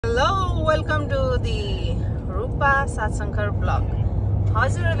Welcome to the Rupa सातशंकर blog.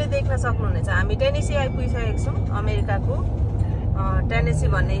 हजुरहरूले देख्न सक्नुहुनेछ हामी टेनेसी आइपुगिसकेका छौँ। अमेरिकाको टेनेसी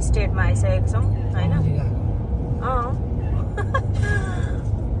भन्ने स्टेटमा आइसकेका छौँ हैन।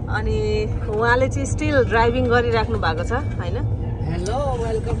 अनि उहाँले चाहिँ स्टिल ड्राइभिङ गरिराख्नु भएको छ हैन। Hello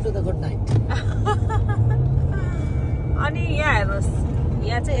welcome to the good night. अनि यहाँ हेर्नुहोस्,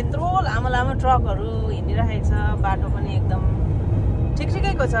 यहाँ चाहिँ यत्रो लामो लामो ट्रकहरू हिँडिरहेको छ। बाटो पनि एकदम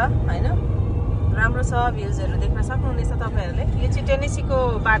ठिकठिकैको छ हैन, राम्रो छ। भ्युजहरू देख्न सक्नुहुनेछ तपाईहरुले। यो चाहिँ टेनेसीको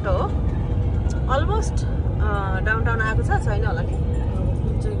बाटो हो। अलमोस्ट डाउनटाउन आएको छ, छैन होला नि?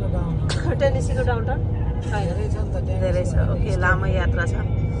 टेनेसीको डाउनटाउन छैन, धेरै छ। ओके, लामो यात्रा छ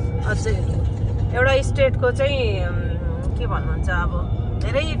अझै। एउटा स्टेटको चाहिँ के भन्नुहुन्छ, अब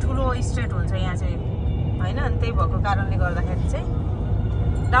धेरै ठुलो स्टेट हुन्छ यहाँ चाहिँ हैन। अनि त्यही भएको कारणले गर्दाखेरि चाहिँ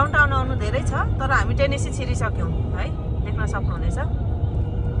डाउनटाउन आउनु धेरै छ। तर हामी टेनेसी छिरिसक्यौँ है, देख्न सक्नुहुनेछ।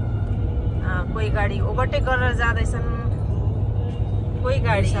 कोही गाडी ओभरटेक गरेर जाँदैछन्, कोही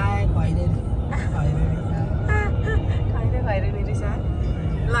गाडी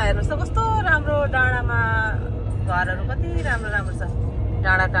ल हेर्नुहोस् त कस्तो राम्रो डाँडामा घरहरू कति राम्रो राम्रो छ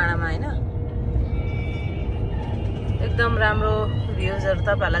डाँडा डाँडामा हैन। एकदम राम्रो भ्युजहरू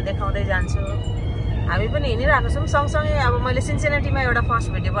तपाईहरुलाई देखाउँदै जान्छु। हामी पनि हिँडिरहेको छौँ सँगसँगै। अब मैले सिन्सिनेटीमा एउटा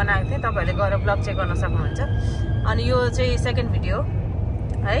फर्स्ट भिडियो बनाएको थिएँ, तपाईहरुले गएर ब्लग चेक गर्न सक्नुहुन्छ। अनि यो चाहिँ सेकेन्ड भिडियो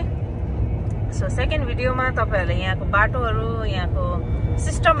है। सो सेकेन्ड भिडियोमा तपाईहरुले यहाँको बाटोहरू, यहाँको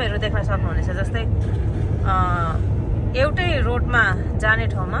सिस्टमहरू देख्न सक्नुहुनेछ। जस्तै एउटै रोडमा जाने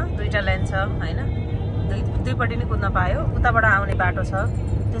ठाउँमा दुईटा लेन छ हैन, दुईपट्टि नै कुद्न पायो। उताबाट आउने बाटो छ,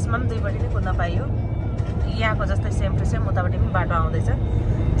 त्यसमा पनि दुईपट्टि नै कुद्न पाइयो। यहाँको जस्तै सेम टु सेम उतापट्टि पनि बाटो आउँदैछ।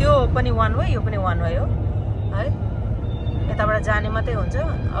 त्यो पनि वान वे, यो पनि वान वे हो है। यताबाट जाने मात्रै हुन्छ।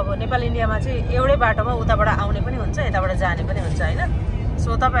 अब नेपाल इन्डियामा चाहिँ एउटै बाटोमा उताबाट आउने पनि हुन्छ, यताबाट जाने पनि हुन्छ हैन।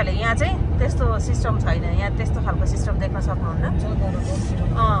 सो तपाईहरुले यहाँ चाहिँ त्यस्तो सिस्टम छैन। यहाँ त्यस्तो खालको सिस्टम देख्न सक्नुहुन्न।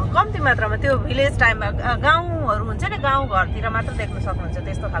 कम्ती मात्रामा त्यो भिलेज टाइममा गाउँहरू हुन्छ नि, गाउँ घरतिर मात्र देख्न सक्नुहुन्छ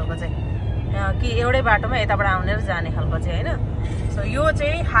त्यस्तो खालको चाहिँ, कि एउटै बाटोमा यताबाट आउने र जाने खालको चाहिँ हैन। सो यो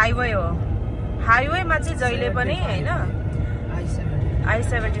चाहिँ हाइवे हो। हाइवेमा चाहिँ जहिले पनि हैन,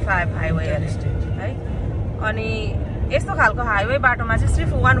 I.75 हाइवे है। अनि यस्तो खालको हाइवे बाटोमा चाहिँ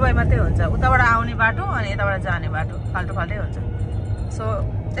सिर्फ वान वे मात्रै हुन्छ। उताबाट आउने बाटो अनि यताबाट जाने बाटो फाल्टो फाल्टै हुन्छ। सो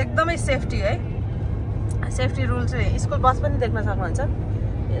एकदमै सेफ्टी है। सेफ्टी रुल चाहिँ स्कुल बस पनि देख्न सक्नुहुन्छ।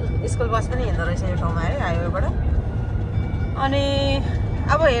 स्कुल बस पनि हिँड्दो रहेछ यो ठाउँमा है, हाइवेबाट। अनि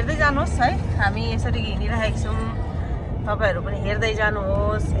अब हेर्दै जानुहोस् है, हामी यसरी हिँडिरहेको छौँ। तपाईहरु पनि हेर्दै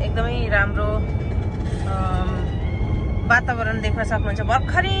जानुहोस्। एकदमै राम्रो वातावरण देख्न सक्नुहुन्छ।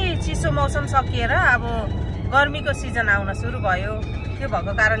 भर्खरै चिसो मौसम सकिएर अब गर्मीको सिजन आउन सुरु भयो। त्यो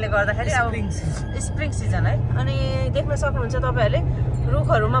भएको कारणले गर्दाखेरि अब स्प्रिङ सिजन है। अनि देख्न सक्नुहुन्छ तपाईहरुले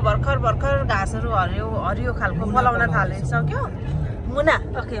रुखहरुमा भर्खर भर्खर घाँसहरू हरियो हरियो खालको पलाउन थालिसक्यो।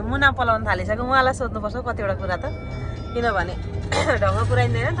 ओके, मुना पलाउन थालिसक्यो। उहाँलाई सोध्नुपर्छ कतिवटा कुरा त, किनभने ढङ्ग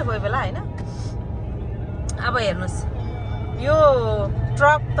पुऱ्याइँदैन नि त कोही बेला हैन। अब हेर्नुहोस्, यो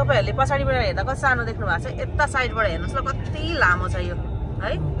ट्रक तपाईहरुले पछाडिबाट हेर्दा कति सानो देख्नु भएको छ। यता साइडबाट हेर्नुहोस् ल कति लामो छ यो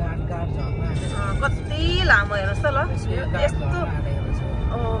है, कति लामो हेर्नुहोस् त ल। यस्तो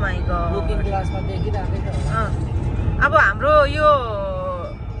ओ माइ गॉड। अब हाम्रो यो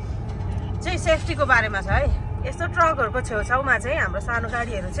चाहिँ सेफ्टीको बारेमा छ है। यस्तो ट्रकहरुको छेउछाउमा चाहिँ हाम्रो सानो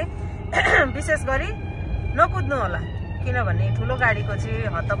गाडीहरू चाहिँ विशेष गरी नकुद्नु होला, किनभने ठुलो गाडीको चाहिँ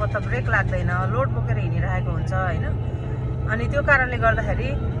हत्तपत्त ब्रेक लाग्दैन, लोड बोकेर हिँडिरहेको हुन्छ हैन। अनि त्यो कारणले गर्दाखेरि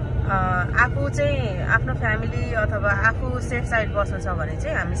आफू चाहिँ आफ्नो फ्यामिली अथवा आफू सेफ साइड बस्नु छ भने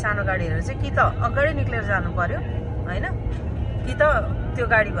चाहिँ हामी सानो गाडीहरू चाहिँ कि त अगाडि निक्लेर जानु पर्यो हैन, कि त त्यो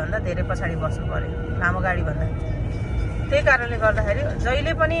गाडीभन्दा धेरै पछाडि बस्नु पर्यो, लामो गाडीभन्दा। त्यही कारणले गर्दाखेरि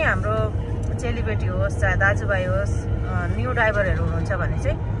जहिले पनि हाम्रो चेलीबेटी होस् चाहे दाजुभाइ होस्, न्यू ड्राइभरहरू हुनुहुन्छ भने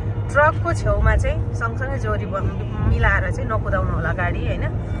चाहिँ ट्रकको छेउमा चाहिँ सँगसँगै जोडी मिलाएर चाहिँ नकुदाउनु होला गाडी हैन।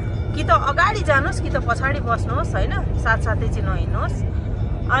 कि त अगाडि जानुहोस् कि त पछाडि बस्नुहोस् हैन, साथसाथै चाहिँ नहिँड्नुहोस्।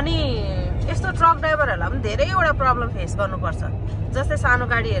 अनि यस्तो ट्रक ड्राइभरहरूलाई पनि धेरैवटा प्रब्लम फेस गर्नुपर्छ। जस्तै सानो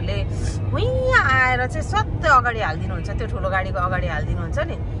गाडीहरूले उहाँ आएर चाहिँ सत्य अगाडि हालिदिनुहुन्छ, त्यो ठुलो गाडीको अगाडि हालिदिनुहुन्छ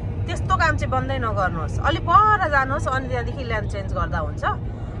नि, त्यस्तो काम चाहिँ बन्दै नगर्नुहोस्। अलिक पर जानुहोस्, अनि त्यहाँदेखि ल्यान्ड चेन्ज गर्दा हुन्छ।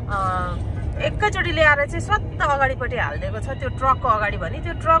 एकैचोटि ल्याएर चाहिँ सत्य अगाडिपट्टि हालिदिएको छ त्यो ट्रकको अगाडि भने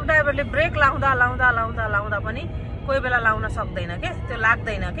त्यो ट्रक ड्राइभरले ब्रेक लाउँदा लाउँदा लाउँदा लाउँदा पनि कोही बेला लाउन सक्दैन के, त्यो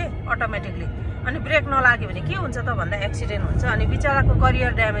लाग्दैन के अटोमेटिकली। अनि ब्रेक नलाग्यो भने के हुन्छ त भन्दा एक्सिडेन्ट हुन्छ, अनि बिचराको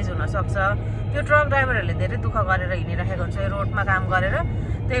करियर ड्यामेज हुन सक्छ। त्यो ट्रक ड्राइभरहरूले धेरै दुःख गरेर हिँडिरहेको हुन्छ यो रोडमा काम गरेर।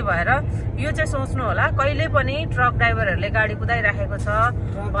 त्यही भएर यो चाहिँ सोच्नु होला, कहिले पनि ट्रक ड्राइभरहरूले गाडी कुदाइराखेको छ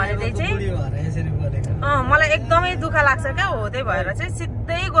भने चाहिँ मलाई एकदमै दुःख लाग्छ क्या हो। त्यही भएर चाहिँ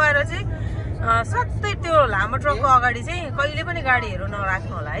सिधै गएर चाहिँ सधैँ त्यो लामो ट्रकको अगाडि चाहिँ कहिले पनि गाडीहरू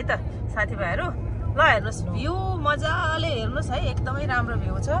नराख्नु होला है त साथीभाइहरू। ल हेर्नुहोस् भ्यू मजाले हेर्नुहोस् है, एकदमै राम्रो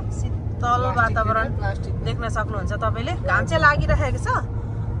भ्यू छ, शीतल वातावरण देख्न सक्नुहुन्छ तपाईँले। घाम चाहिँ लागिरहेको छ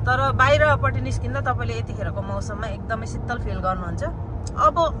तर बाहिरपट्टि निस्किँदा तपाईँले यतिखेरको मौसममा एकदमै शीतल फिल गर्नुहुन्छ।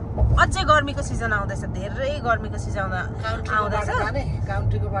 अब अझै गर्मीको सिजन आउँदैछ, धेरै गर्मीको सिजन आउँदैछ।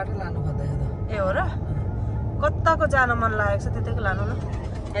 काउन्ट्रीको बाटो लानु पर्दैन ए हो र? कताको जान मन लागेको छ त्यतिको लानु न।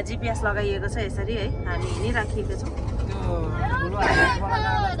 यहाँ जिपिएस लगाइएको छ यसरी है, हामी हिँडिराखिएको छौँ।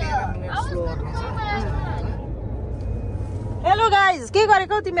 हेलो गाइज, के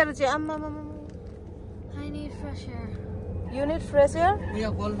गरेको तिमीहरू चाहिँ? आम्मा युनिट फ्रेस एयर,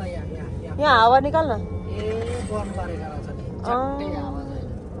 यहाँ हावा निकाल न।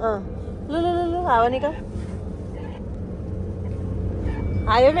 लु हावा निकाल।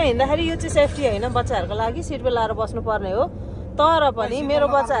 हाइवेमा हिँड्दाखेरि यो चाहिँ सेफ्टी होइन, बच्चाहरूको लागि सिट बेल्ट लाएर बस्नु पर्ने हो। तर पनि मेरो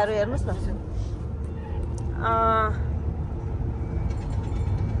बच्चाहरू हेर्नुहोस् न,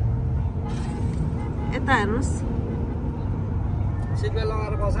 यता हेर्नुहोस्, सिट बेल्ट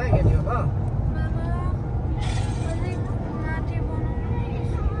लगाएर बस है केटी हो।